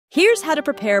Here's how to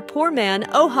prepare poor man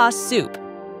Oha soup.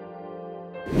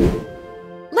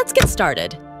 Let's get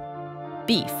started.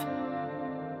 Beef.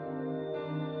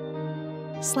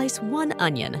 Slice 1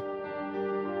 onion.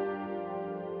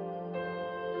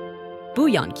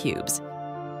 Bouillon cubes.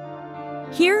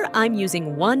 Here I'm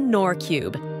using 1 Knorr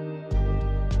cube.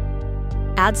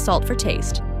 Add salt for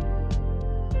taste.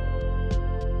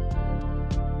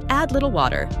 Add little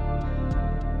water.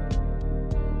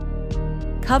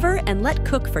 Cover and let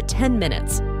cook for 10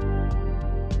 minutes.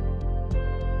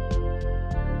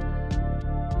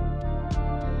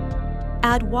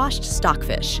 Add washed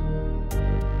stockfish.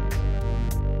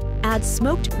 Add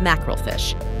smoked mackerel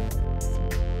fish.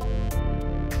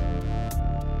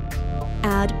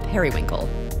 Add periwinkle.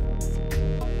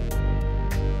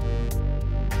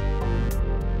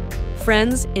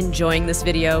 Friends, enjoying this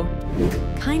video?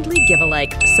 Kindly give a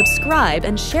like, subscribe,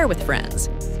 and share with friends.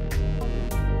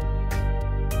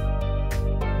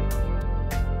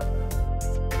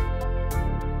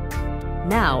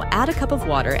 Now add a cup of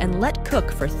water and let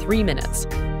cook for 3 minutes.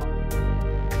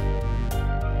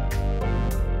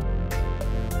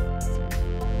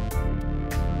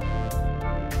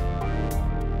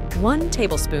 One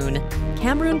tablespoon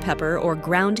Cameroon pepper or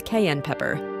ground cayenne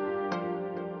pepper.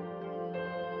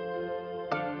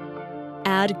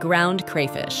 Add ground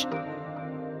crayfish.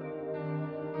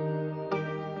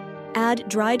 Add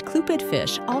dried clupeid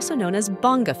fish, also known as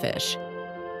bonga fish.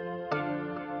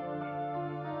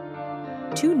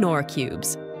 2 Knorr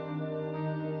cubes.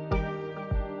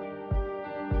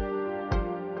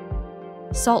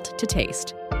 Salt to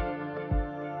taste.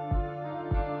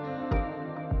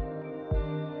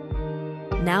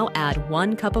 Now add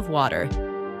 1 cup of water.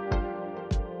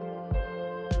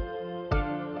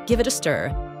 Give it a stir.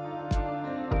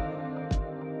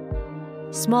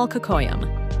 Small cocoyam.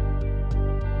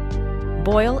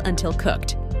 Boil until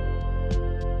cooked.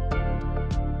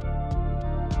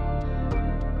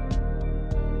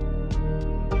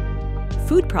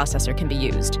 Food processor can be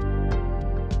used.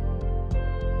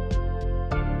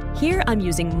 Here I'm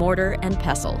using mortar and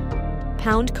pestle.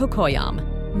 Pound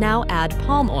cocoyam. Now add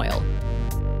palm oil.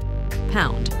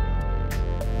 Pound.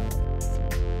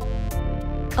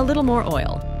 A little more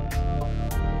oil.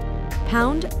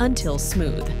 Pound until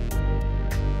smooth.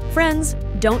 Friends,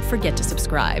 don't forget to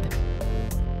subscribe.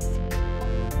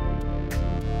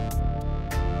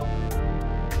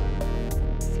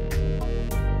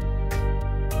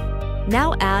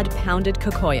 Now add pounded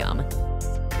cocoyam.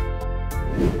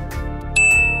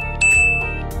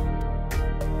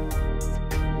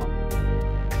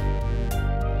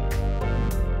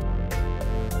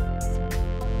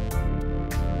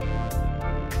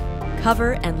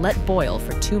 Cover and let boil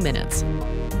for 2 minutes.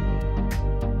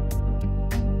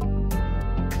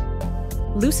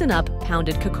 Loosen up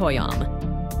pounded cocoyam.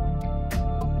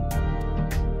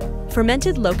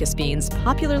 Fermented locust beans,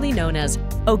 popularly known as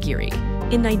ogiri,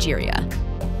 in Nigeria.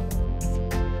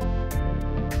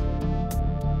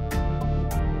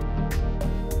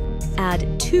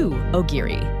 Add 2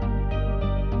 ogiri.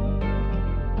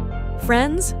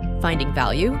 Friends, finding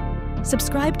value?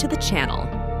 Subscribe to the channel.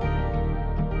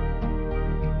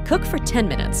 Cook for 10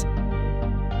 minutes.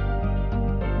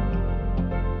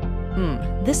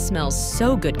 This smells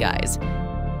so good, guys.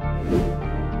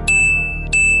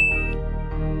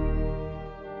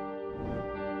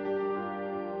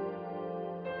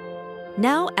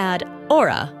 Now add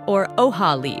ora or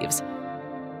oha leaves.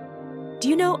 Do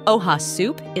you know oha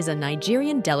soup is a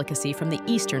Nigerian delicacy from the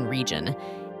eastern region?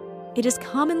 It is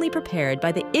commonly prepared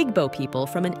by the Igbo people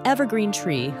from an evergreen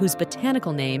tree whose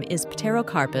botanical name is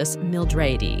Pterocarpus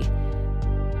mildreyi.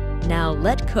 Now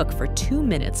let cook for 2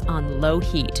 minutes on low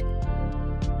heat.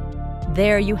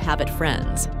 There you have it,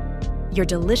 friends. Your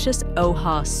delicious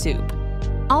oha soup.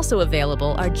 Also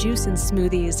available are juice and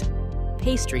smoothies,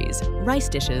 pastries, rice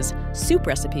dishes, soup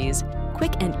recipes,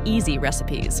 quick and easy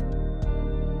recipes.